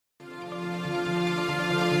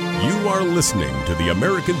You are listening to the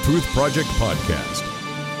American Truth Project podcast.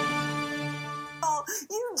 Oh,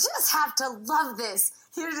 you just have to love this.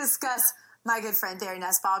 Here to discuss my good friend Barry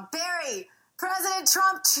Nussbaum. Barry, President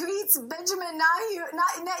Trump treats Benjamin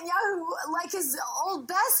Netanyahu like his old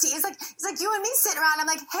bestie. It's like you and me sitting around. I'm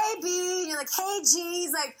like, hey, B. And you're like, hey, G.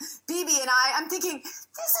 He's like, Bibi and I'm thinking,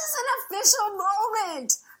 this is an official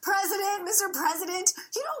moment. President, Mr. President,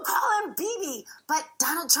 you don't call him Bibi. But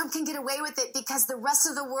Donald Trump can get away with it because the rest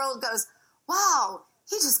of the world goes, wow,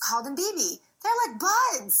 he just called him Bibi. They're like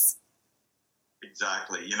buds.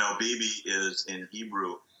 Exactly. You know, Bibi is in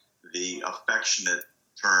Hebrew the affectionate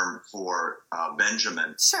term for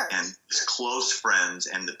Benjamin. Sure. And his close friends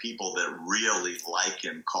and the people that really like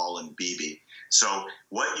him call him Bibi. So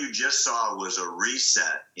what you just saw was a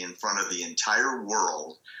reset in front of the entire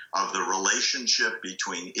world of the relationship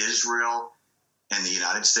between Israel and the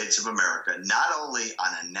United States of America, not only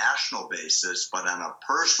on a national basis, but on a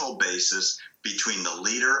personal basis between the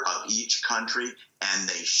leader of each country, and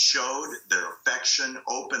they showed their affection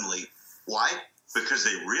openly. Why? Because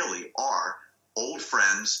they really are old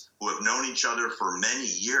friends who have known each other for many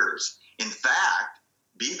years. In fact,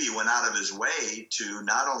 Bibi went out of his way to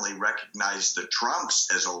not only recognize the Trumps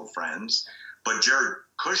as old friends, but Jared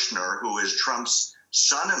Kushner, who is Trump's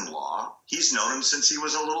son-in-law, he's known him since he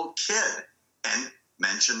was a little kid, and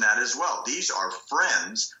mentioned that as well. These are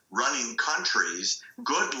friends running countries.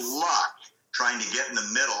 Good luck trying to get in the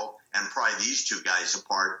middle and pry these two guys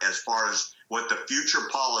apart as far as what the future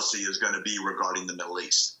policy is going to be regarding the Middle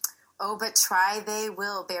East. Oh, but try they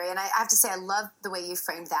will, Barry. And I have to say, I love the way you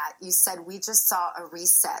framed that. You said we just saw a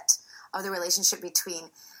reset of the relationship between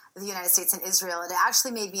the United States and Israel. It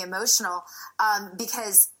actually made me emotional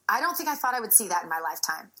because I don't think I thought I would see that in my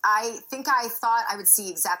lifetime. I think I thought I would see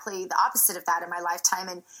exactly the opposite of that in my lifetime.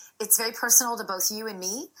 And it's very personal to both you and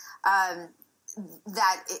me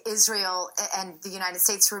that Israel and the United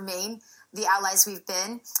States remain the allies we've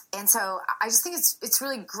been. And so I just think it's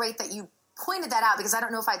really great that you pointed that out, because I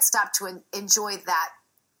don't know if I'd stop to enjoy that,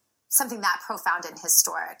 something that profound and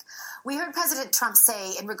historic. We heard President Trump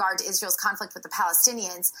say in regard to Israel's conflict with the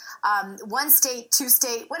Palestinians, one state, two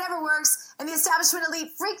state, whatever works, and the establishment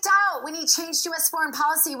elite freaked out when he changed U.S. foreign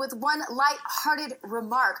policy with one light-hearted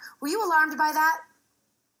remark. Were you alarmed by that?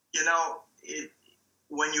 You know,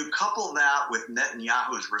 when you couple that with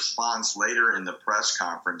Netanyahu's response later in the press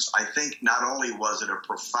conference, I think not only was it a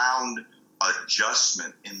profound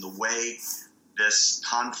adjustment in the way this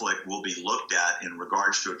conflict will be looked at in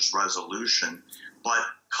regards to its resolution, but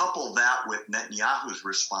couple that with Netanyahu's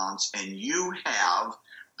response, and you have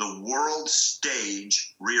the world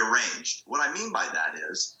stage rearranged. What I mean by that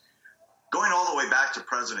is, going all the way back to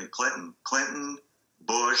President Clinton,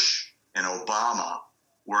 Bush, and Obama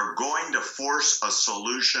were going to force a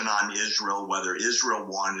solution on Israel, whether Israel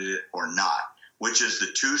wanted it or not, which is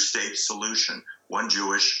the two-state solution, one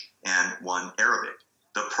Jewish and one Arabic.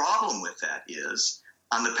 The problem with that is,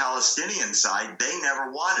 on the Palestinian side, they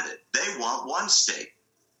never wanted it. They want one state,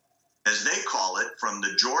 as they call it, from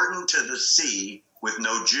the Jordan to the sea with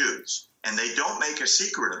no Jews. And they don't make a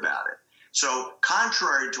secret about it. So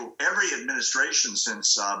contrary to every administration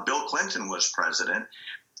since Bill Clinton was president,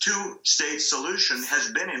 two-state solution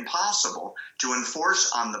has been impossible to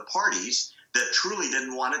enforce on the parties that truly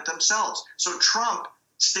didn't want it themselves. So Trump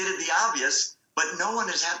stated the obvious, but no one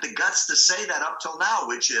has had the guts to say that up till now,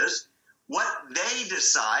 which is, what they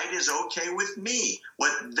decide is okay with me.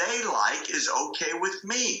 What they like is okay with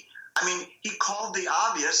me. I mean, he called the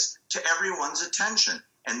obvious to everyone's attention.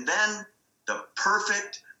 And then the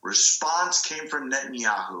perfect response came from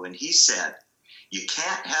Netanyahu, and he said, you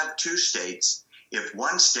can't have two states if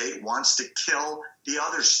one state wants to kill the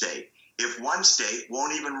other state, if one state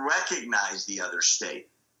won't even recognize the other state.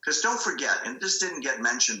 Because don't forget, and this didn't get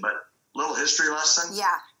mentioned, but little history lesson.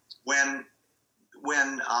 Yeah.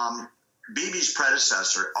 When Bibi's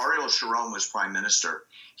predecessor, Ariel Sharon, was prime minister,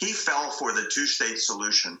 he fell for the two-state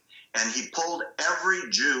solution, and he pulled every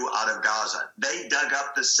Jew out of Gaza. They dug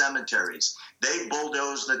up the cemeteries. They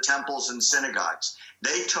bulldozed the temples and synagogues.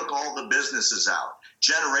 They took all the businesses out.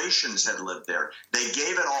 Generations had lived there. They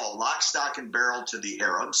gave it all, lock, stock, and barrel, to the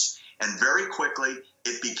Arabs, and very quickly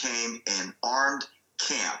it became an armed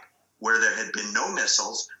camp where there had been no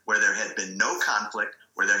missiles, where there had been no conflict,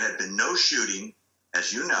 where there had been no shooting.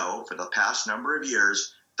 As you know, for the past number of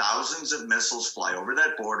years, thousands of missiles fly over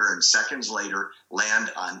that border and seconds later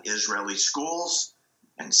land on Israeli schools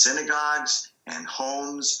and synagogues and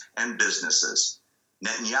homes and businesses.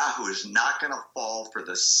 Netanyahu is not going to fall for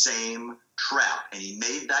the same trap, and he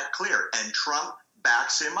made that clear, and Trump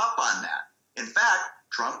backs him up on that. In fact,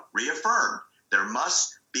 Trump reaffirmed there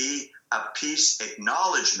must be a peace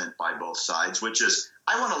acknowledgement by both sides, which is,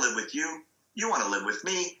 I want to live with you, you want to live with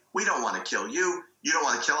me, we don't want to kill you, you don't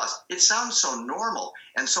want to kill us. It sounds so normal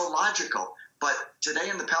and so logical, but today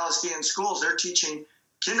in the Palestinian schools, they're teaching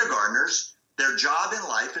kindergartners their job in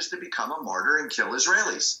life is to become a martyr and kill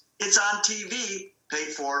Israelis. It's on TV, paid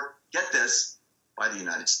for, get this, by the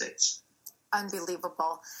United States.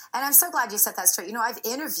 Unbelievable. And I'm so glad you set that straight. You know, I've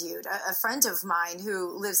interviewed a friend of mine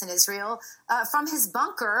who lives in Israel from his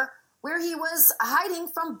bunker where he was hiding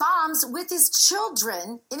from bombs with his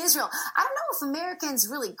children in Israel. I don't know if Americans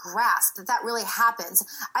really grasp that that really happens.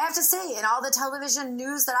 I have to say, in all the television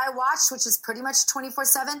news that I watched, which is pretty much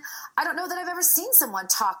 24/7, I don't know that I've ever seen someone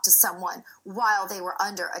talk to someone while they were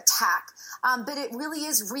under attack. But it really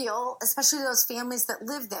is real, especially those families that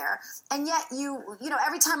live there. And yet, you know,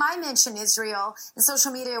 every time I mention Israel in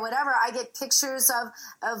social media or whatever, I get pictures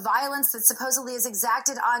of violence that supposedly is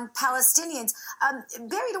exacted on Palestinians.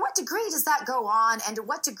 Barry, to what degree does that go on, and to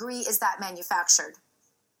what degree is that manufactured?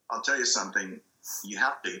 I'll tell you something. You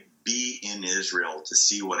have to be in Israel to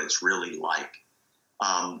see what it's really like.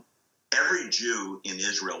 Every Jew in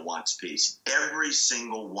Israel wants peace. Every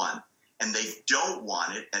single one. And they don't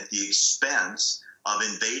want it at the expense of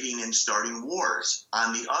invading and starting wars.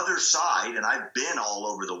 On the other side, and I've been all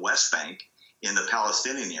over the West Bank in the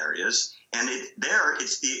Palestinian areas, and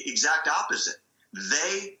it's the exact opposite.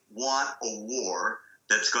 They want a war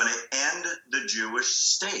that's going to end the Jewish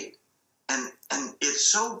state. And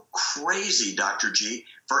it's so crazy, Dr. G.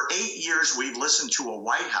 For 8 years, we've listened to a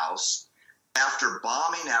White House after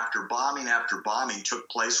bombing after bombing after bombing took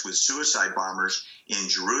place with suicide bombers in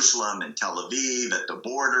Jerusalem and Tel Aviv at the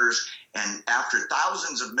borders, and after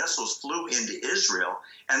thousands of missiles flew into Israel,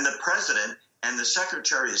 and the president and the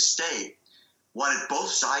Secretary of State wanted both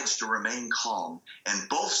sides to remain calm and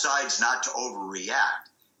both sides not to overreact.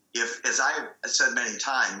 If, as I've said many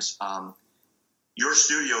times, your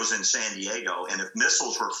studio's in San Diego, and if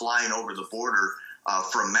missiles were flying over the border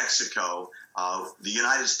from Mexico, the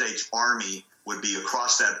United States Army would be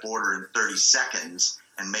across that border in 30 seconds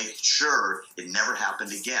and make sure it never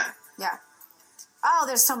happened again. Yeah. Oh,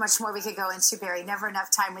 there's so much more we could go into, Barry. Never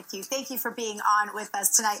enough time with you. Thank you for being on with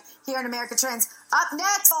us tonight here in America Trends. Up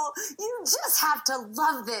next, you just have to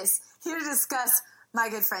love this. Here to discuss my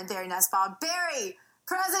good friend, Barry Nussbaum. Barry,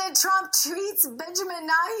 President Trump treats Benjamin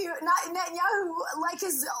Netanyahu like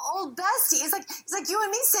his old bestie. It's like you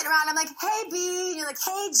and me sitting around. I'm like, hey, B. And you're like,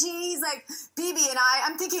 hey, G. He's like, Bibi and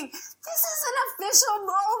I'm thinking, this is an official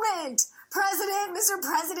moment. President, Mr.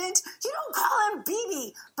 President, you don't call him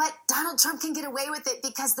Bibi. But Donald Trump can get away with it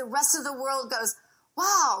because the rest of the world goes,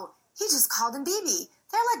 wow, he just called him Bibi.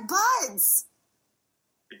 They're like buds.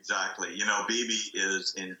 Exactly. You know, Bibi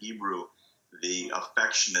is in Hebrew the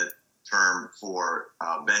affectionate term for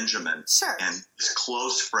Benjamin. Sure. And his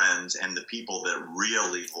close friends and the people that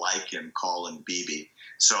really like him call him Bibi.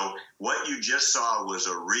 So what you just saw was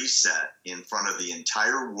a reset in front of the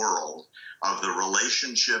entire world of the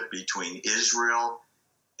relationship between Israel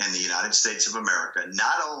and the United States of America,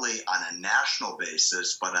 not only on a national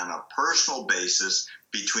basis, but on a personal basis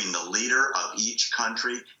between the leader of each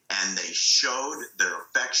country, and they showed their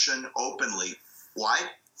affection openly. Why?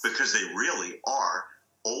 Because they really are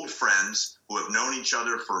old friends who have known each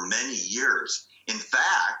other for many years. In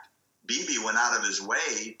fact, Bibi went out of his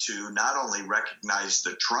way to not only recognize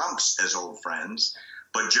the Trumps as old friends,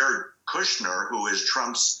 but Jared Kushner, who is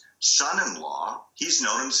Trump's son-in-law, he's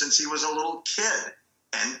known him since he was a little kid,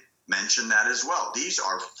 and mentioned that as well. These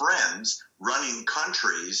are friends running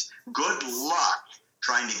countries. Good luck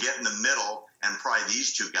trying to get in the middle and pry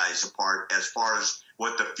these two guys apart as far as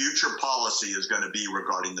what the future policy is going to be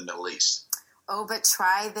regarding the Middle East. Oh, but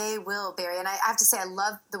try they will, Barry. And I have to say, I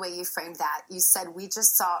love the way you framed that. You said we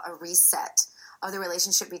just saw a reset of the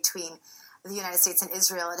relationship between the United States and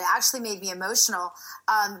Israel. It actually made me emotional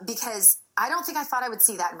because I don't think I thought I would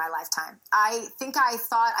see that in my lifetime. I think I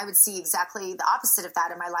thought I would see exactly the opposite of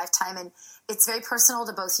that in my lifetime. And it's very personal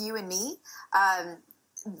to both you and me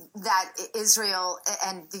that Israel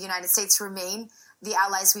and the United States remain the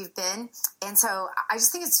allies we've been. And so I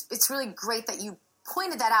just think it's really great that you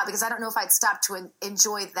pointed that out, because I don't know if I'd stop to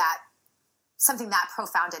enjoy that, something that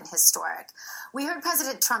profound and historic. We heard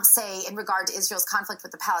President Trump say in regard to Israel's conflict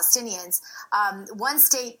with the Palestinians, one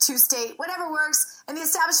state, two state, whatever works, and the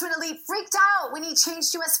establishment elite freaked out when he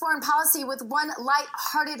changed U.S. foreign policy with one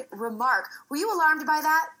light-hearted remark. Were you alarmed by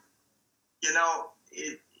that? You know,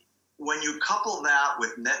 when you couple that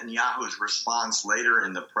with Netanyahu's response later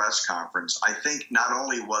in the press conference, I think not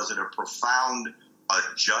only was it a profound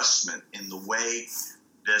adjustment in the way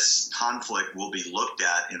this conflict will be looked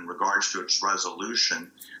at in regards to its resolution,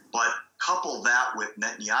 but couple that with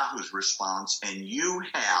Netanyahu's response, and you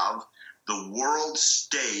have the world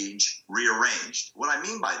stage rearranged. What I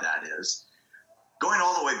mean by that is, going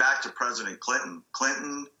all the way back to President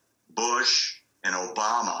Clinton, Bush, and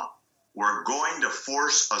Obama were going to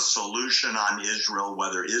force a solution on Israel,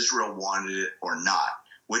 whether Israel wanted it or not,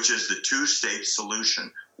 which is the two-state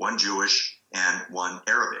solution, one Jewish and one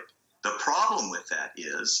Arabic. The problem with that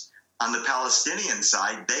is, on the Palestinian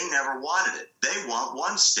side, they never wanted it. They want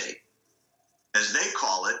one state, as they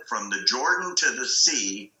call it, from the Jordan to the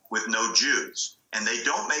sea with no Jews. And they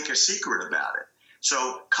don't make a secret about it.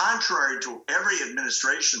 So contrary to every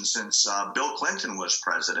administration since Bill Clinton was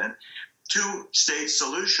president, two-state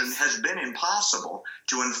solution has been impossible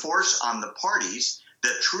to enforce on the parties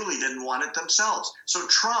that truly didn't want it themselves. So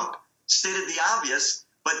Trump stated the obvious,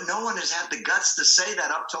 but no one has had the guts to say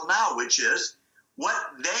that up till now, which is what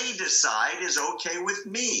they decide is okay with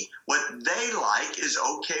me. What they like is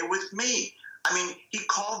okay with me. I mean, he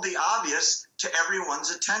called the obvious to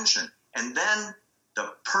everyone's attention. And then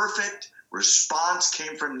the perfect response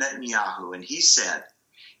came from Netanyahu, and he said,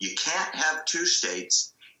 you can't have two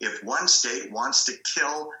states if one state wants to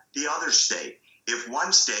kill the other state, if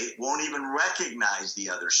one state won't even recognize the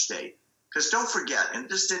other state. Because don't forget, and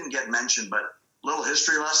this didn't get mentioned, but little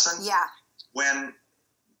history lesson. Yeah. When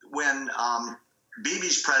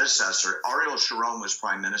Bibi's predecessor, Ariel Sharon, was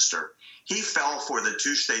prime minister, he fell for the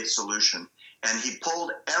two-state solution, and he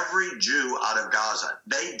pulled every Jew out of Gaza.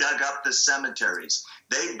 They dug up the cemeteries.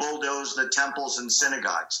 They bulldozed the temples and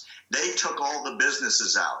synagogues. They took all the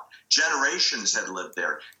businesses out. Generations had lived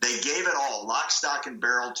there. They gave it all, lock, stock, and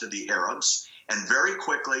barrel, to the Arabs, and very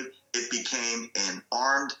quickly it became an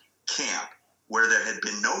armed camp where there had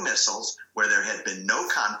been no missiles, where there had been no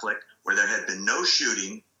conflict, where there had been no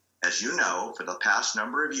shooting. As you know, for the past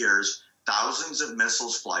number of years, thousands of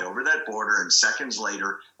missiles fly over that border and seconds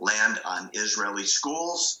later land on Israeli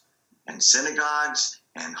schools and synagogues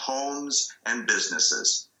and homes and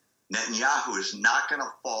businesses. Netanyahu is not going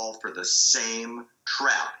to fall for the same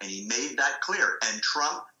trap, and he made that clear, and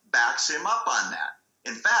Trump backs him up on that.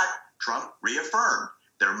 In fact, Trump reaffirmed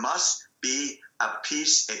there must be a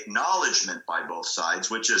peace acknowledgement by both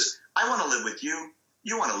sides, which is, I want to live with you,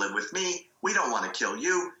 you want to live with me, we don't want to kill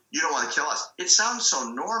you, you don't want to kill us. It sounds so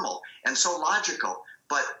normal and so logical,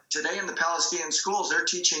 but today in the Palestinian schools, they're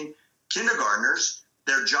teaching kindergartners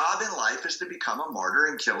their job in life is to become a martyr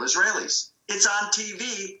and kill Israelis. It's on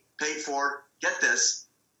TV, paid for, get this,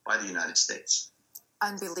 by the United States.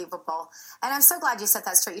 Unbelievable. And I'm so glad you set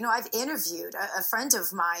that straight. You know, I've interviewed a friend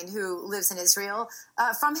of mine who lives in Israel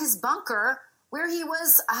from his bunker where he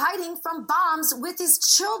was hiding from bombs with his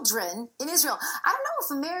children in Israel. I don't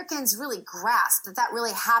know if Americans really grasp that that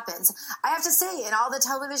really happens. I have to say, in all the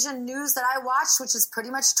television news that I watched, which is pretty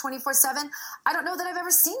much 24/7, I don't know that I've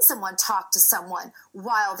ever seen someone talk to someone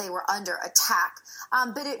while they were under attack.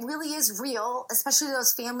 But it really is real, especially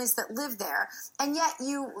those families that live there. And yet,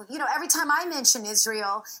 you know, every time I mention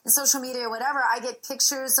Israel in social media or whatever, I get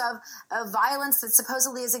pictures of violence that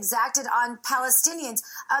supposedly is exacted on Palestinians.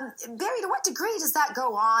 Barry, to what degree does that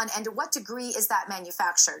go on, and to what degree is that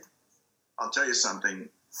manufactured? I'll tell you something.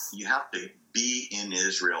 You have to be in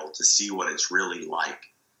Israel to see what it's really like.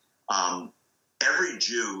 Every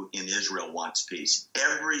Jew in Israel wants peace.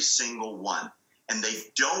 Every single one. And they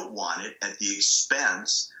don't want it at the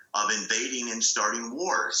expense of invading and starting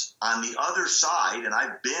wars. On the other side, and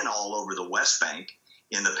I've been all over the West Bank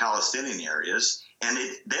in the Palestinian areas, and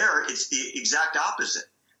it's the exact opposite.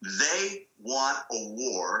 They want a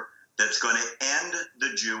war that's going to end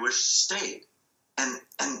the Jewish state. And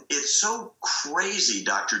it's so crazy,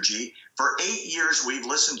 Dr. G. For 8 years, we've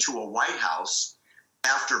listened to a White House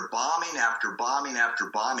after bombing after bombing after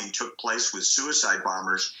bombing took place with suicide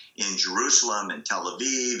bombers in Jerusalem and Tel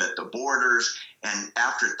Aviv at the borders, and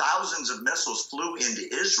after thousands of missiles flew into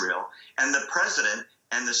Israel, and the president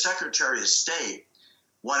and the Secretary of State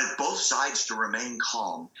wanted both sides to remain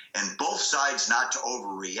calm and both sides not to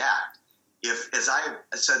overreact. If, as I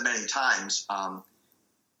said many times,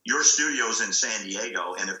 your studio's in San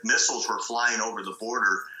Diego, and if missiles were flying over the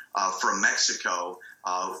border from Mexico,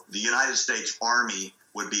 the United States Army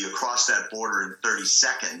would be across that border in 30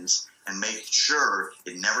 seconds and make sure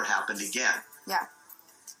it never happened again. Yeah.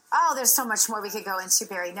 Oh, there's so much more we could go into,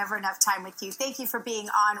 Barry. Never enough time with you. Thank you for being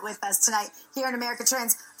on with us tonight here in America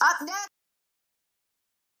Trends. Up next.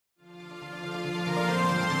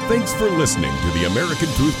 Thanks for listening to the American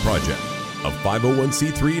Truth Project, a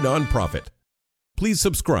 501c3 nonprofit. Please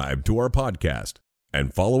subscribe to our podcast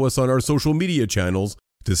and follow us on our social media channels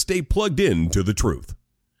to stay plugged in to the truth.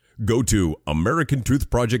 Go to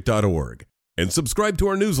AmericanTruthProject.org and subscribe to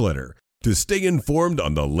our newsletter to stay informed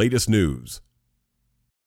on the latest news.